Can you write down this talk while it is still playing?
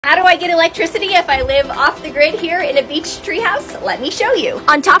How do I get electricity if I live off the grid here in a beach treehouse? Let me show you.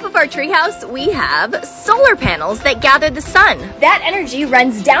 On top of our treehouse, we have solar panels that gather the sun. That energy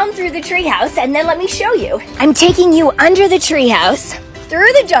runs down through the treehouse, and then let me show you. I'm taking you under the treehouse,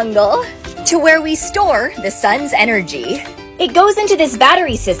 through the jungle, to where we store the sun's energy. It goes into this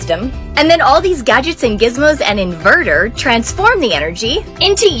battery system, and then all these gadgets and gizmos and inverter transform the energy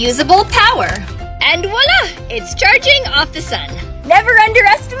into usable power. And voila! It's charging off the sun. Never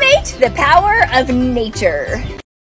underestimate the power of nature.